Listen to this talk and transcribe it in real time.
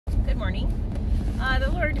morning. The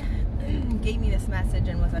Lord gave me this message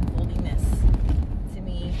and was unfolding this to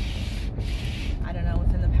me, I don't know,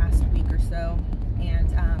 within the past week or so. And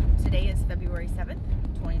today is February 7th,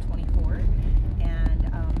 2024.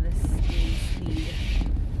 And this is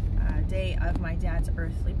the day of my dad's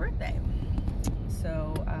earthly birthday.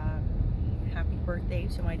 So happy birthday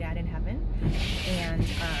to my dad in heaven. And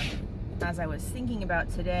as I was thinking about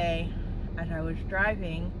today, as I was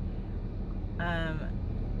driving,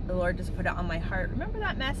 the Lord just put it on my heart. Remember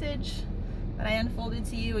that message that I unfolded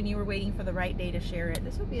to you and you were waiting for the right day to share it?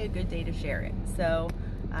 This would be a good day to share it. So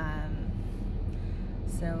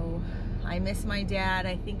I miss my dad.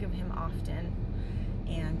 I think of him often.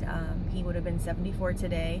 And he would have been 74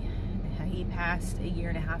 today. He passed a year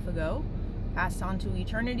and a half ago, passed on to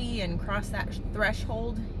eternity and crossed that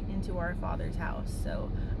threshold into our Father's house.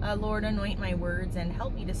 So Lord, anoint my words and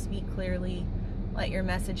help me to speak clearly. Let your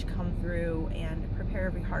message come through and prepare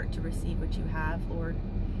every heart to receive what you have, Lord.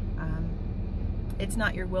 It's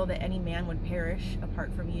not your will that any man would perish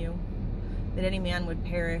apart from you, that any man would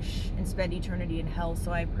perish and spend eternity in hell.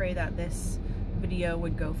 So I pray that this video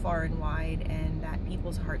would go far and wide and that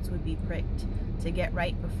people's hearts would be pricked to get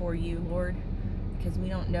right before you, Lord, because we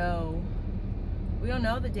don't know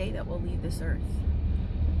the day that we'll leave this earth.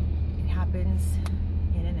 It happens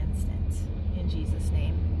in an instant. In Jesus'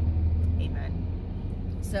 name, amen.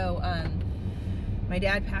 So my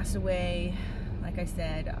dad passed away, like I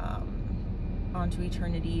said, onto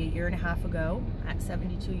eternity a year and a half ago at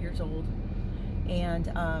 72 years old. And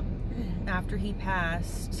after he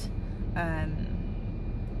passed,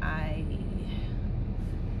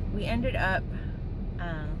 we ended up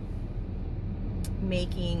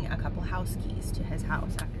making a couple house keys to his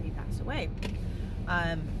house after he passed away.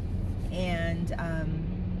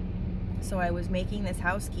 So I was making this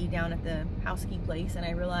house key down at the house key place, and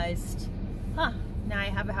I realized, now I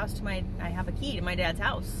have a key to my dad's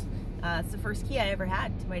house. It's the first key I ever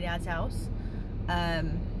had to my dad's house.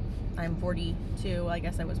 I'm 42. I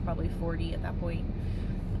guess I was probably 40 at that point,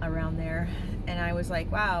 around there. And I was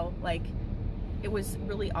like, wow, like, it was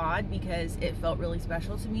really odd because it felt really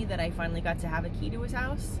special to me that I finally got to have a key to his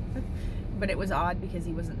house. But it was odd because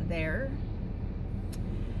he wasn't there.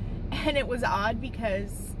 And it was odd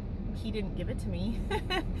because he didn't give it to me.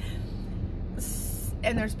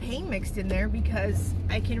 And there's pain mixed in there because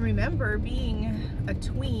I can remember being a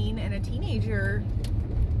tween and a teenager,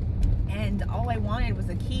 and all I wanted was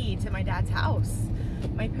a key to my dad's house.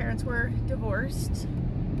 My parents were divorced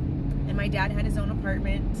and my dad had his own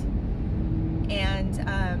apartment, and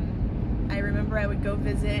I remember I would go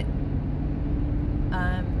visit,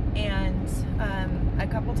 a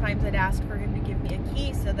couple times I'd ask for him to give me a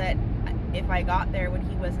key so that if I got there when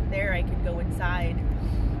he wasn't there, I could go inside.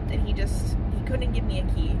 And he couldn't give me a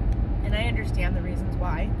key. And I understand the reasons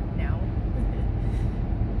why now.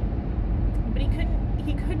 But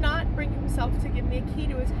he could not bring himself to give me a key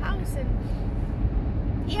to his house, and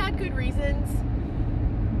he had good reasons,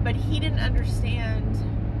 but he didn't understand,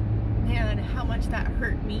 man, how much that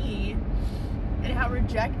hurt me and how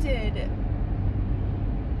rejected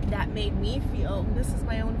that made me feel. This is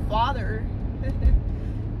my own father.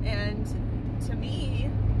 And to me,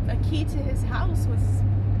 a key to his house was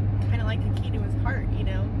kind of like a key to his heart, you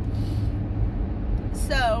know?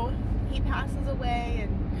 So he passes away,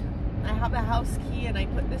 and I have a house key, and I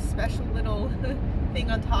put this special little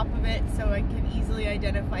thing on top of it so I can easily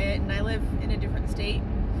identify it. And I live in a different state.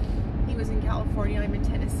 He was in California, I'm in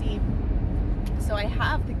Tennessee. So I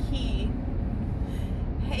have the key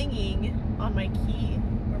hanging on my key,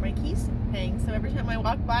 where my keys hang. So every time I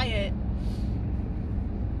walk by it,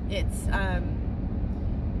 it's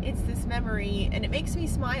this memory, and it makes me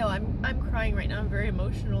smile. I'm crying right now. I'm very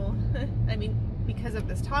emotional. I mean, because of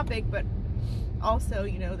this topic, but also,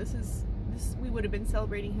 you know, we would have been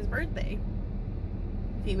celebrating his birthday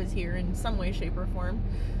if he was here in some way, shape, or form,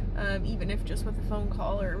 even if just with a phone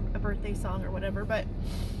call or a birthday song or whatever. But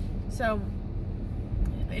so,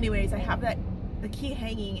 anyways, I have the key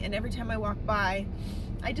hanging, and every time I walk by,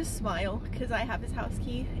 I just smile because I have his house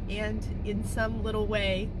key, and in some little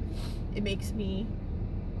way, it makes me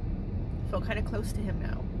feel kind of close to him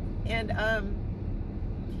now. And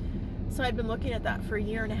so I'd been looking at that for a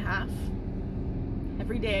year and a half,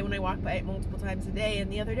 every day when I walk by it, multiple times a day.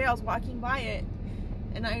 And the other day I was walking by it,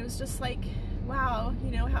 and I was just like, wow,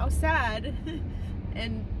 you know, how sad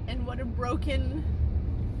and what a broken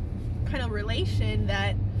kind of relation,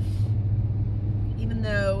 that even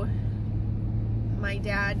though my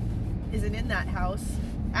dad isn't in that house,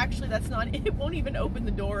 actually it won't even open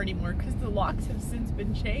the door anymore because the locks have since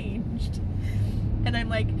been changed. And I'm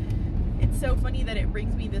like, it's so funny that it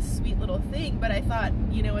brings me this sweet little thing, but I thought,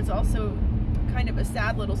 you know, it's also kind of a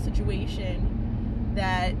sad little situation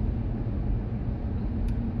that,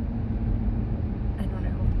 I don't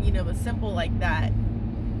know, you know, the simple like that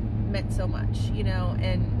meant so much, you know,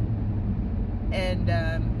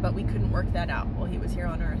 but we couldn't work that out while he was here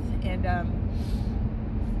on earth. And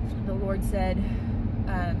the Lord said,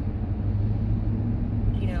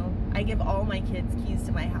 you know, I give all my kids keys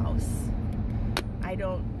to my house. I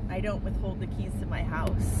don't withhold the keys to my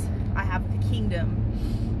house. I have the kingdom.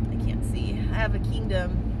 I can't see. I have a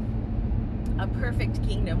kingdom, a perfect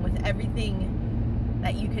kingdom with everything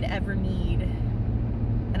that you could ever need.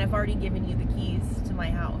 And I've already given you the keys to my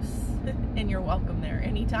house. And you're welcome there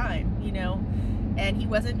anytime, you know. And he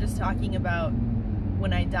wasn't just talking about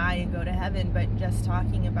when I die and go to heaven, but just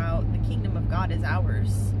talking about the kingdom of God is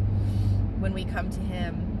ours. When we come to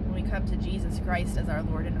him, when we come to Jesus Christ as our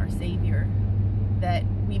Lord and our Savior, that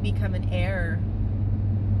we become an heir,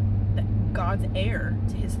 that God's heir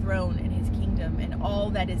to his throne and his kingdom, and all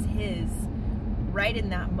that is his right in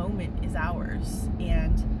that moment is ours.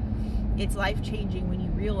 And it's life-changing when you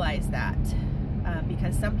realize that,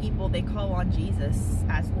 because some people, they call on Jesus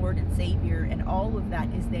as Lord and Savior, and all of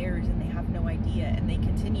that is theirs, and they have no idea, and they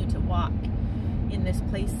continue to walk in this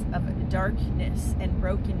place of darkness and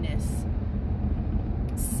brokenness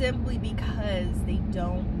simply because they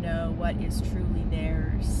don't know what is truly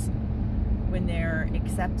theirs when they're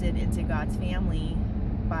accepted into God's family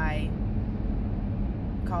by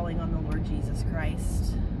calling on the Lord Jesus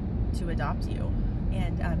Christ to adopt you.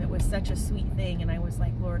 And it was such a sweet thing, and I was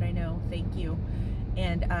like, Lord, I know, thank you.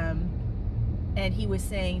 And he was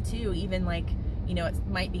saying too, even like, you know, it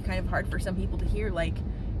might be kind of hard for some people to hear, like,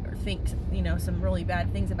 or think, you know, some really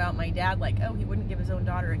bad things about my dad, like, oh, he wouldn't give his own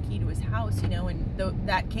daughter a key to his house, you know, and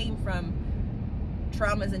that came from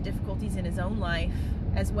traumas and difficulties in his own life,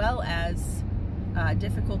 as well as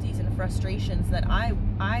difficulties and frustrations that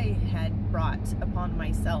I had brought upon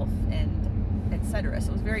myself, and etc.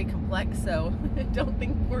 So it was very complex, so don't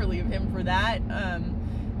think poorly of him for that.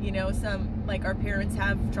 You know, some, like, our parents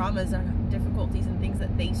have traumas and difficulties and things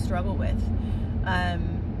that they struggle with,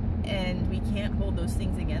 and we can't hold those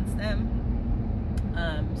things against them.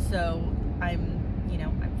 So I'm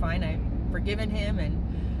fine. I've forgiven him,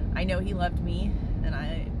 and I know he loved me,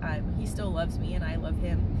 and he still loves me, and I love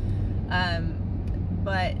him.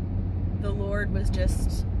 But the Lord was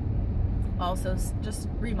just also just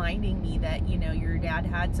reminding me that, you know, your dad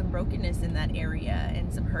had some brokenness in that area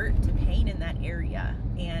and some hurt and pain in that area,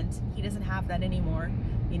 and he doesn't have that anymore.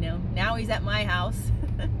 You know, now he's at my house.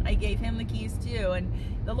 I gave him the keys too, and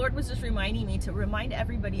the Lord was just reminding me to remind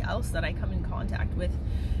everybody else that I come in contact with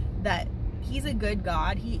that he's a good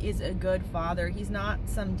God. He is a good Father. He's not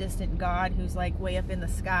some distant God who's like way up in the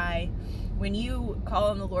sky. When you call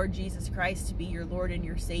on the Lord Jesus Christ to be your Lord and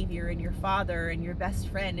your Savior and your Father and your best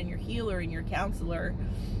friend and your healer and your counselor,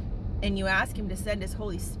 and you ask him to send his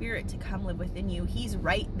Holy Spirit to come live within you, he's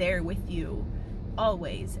right there with you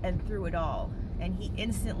always and through it all. And he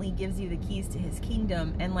instantly gives you the keys to his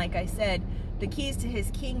kingdom. And like I said, the keys to his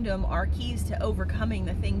kingdom are keys to overcoming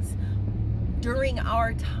the things during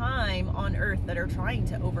our time on earth that are trying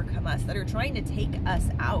to overcome us, that are trying to take us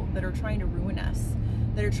out, that are trying to ruin us,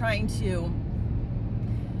 that are trying to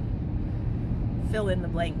fill in the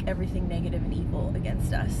blank, everything negative and evil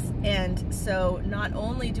against us. And so not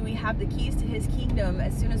only do we have the keys to his kingdom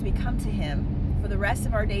as soon as we come to him for the rest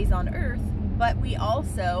of our days on earth, but we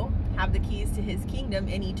also have the keys to his kingdom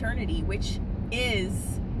in eternity, which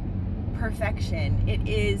is perfection. It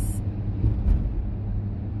is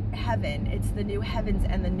heaven. It's the new heavens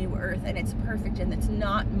and the new earth, and it's perfect, and it's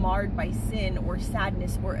not marred by sin or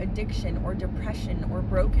sadness or addiction or depression or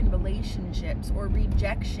broken relationships or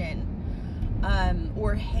rejection,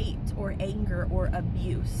 or hate or anger or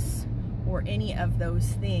abuse or any of those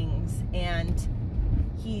things. And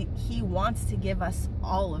he wants to give us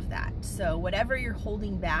all of that. So whatever you're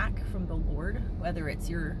holding back from the Lord, whether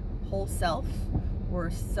it's your whole self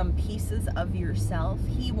or some pieces of yourself,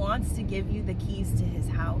 he wants to give you the keys to his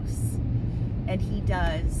house. And he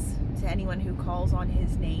does to anyone who calls on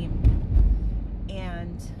his name.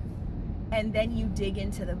 And then you dig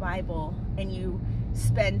into the Bible and you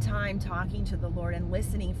spend time talking to the Lord and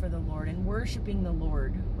listening for the Lord and worshiping the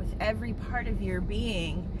Lord with every part of your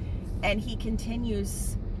being. And he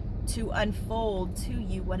continues to unfold to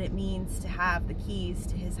you what it means to have the keys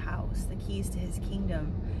to his house, the keys to his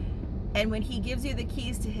kingdom. And when he gives you the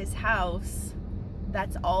keys to his house,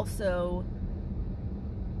 that's also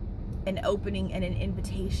an opening and an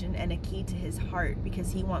invitation and a key to his heart,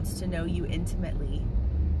 because he wants to know you intimately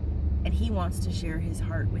and he wants to share his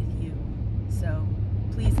heart with you. So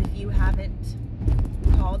Please, if you haven't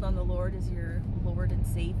called on the Lord as your Lord and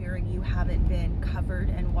Savior, and you haven't been covered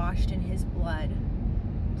and washed in his blood,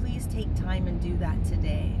 please take time and do that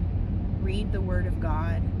today. Read the Word of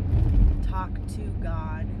God, talk to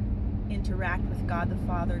God, interact with God the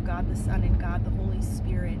Father, God the Son, and God the Holy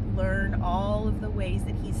Spirit. Learn all of the ways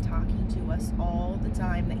that he's talking to us all the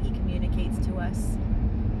time, that he communicates to us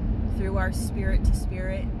through our spirit to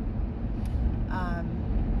spirit.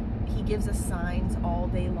 He gives us signs all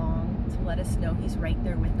day long to let us know he's right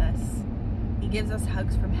there with us. He gives us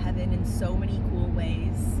hugs from heaven in so many cool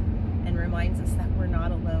ways and reminds us that we're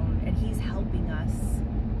not alone, and he's helping us.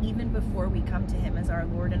 Even before we come to him as our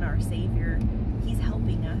Lord and our Savior, he's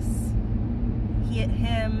helping us.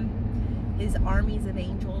 His armies of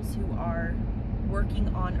angels who are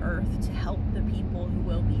working on earth to help the people who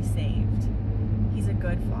will be saved. He's a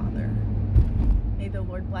good Father. May the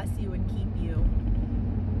Lord bless you and keep you,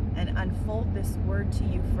 and unfold this word to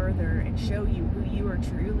you further, and show you who you are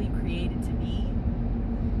truly created to be.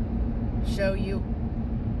 Show you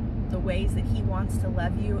the ways that he wants to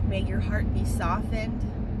love you. May your heart be softened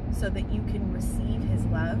so that you can receive his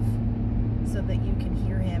love, so that you can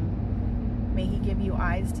hear him. May he give you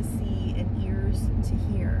eyes to see and ears to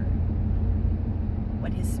hear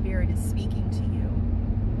what his Spirit is speaking to you,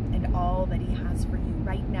 and all that he has for you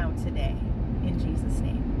right now today, in Jesus'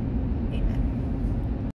 name.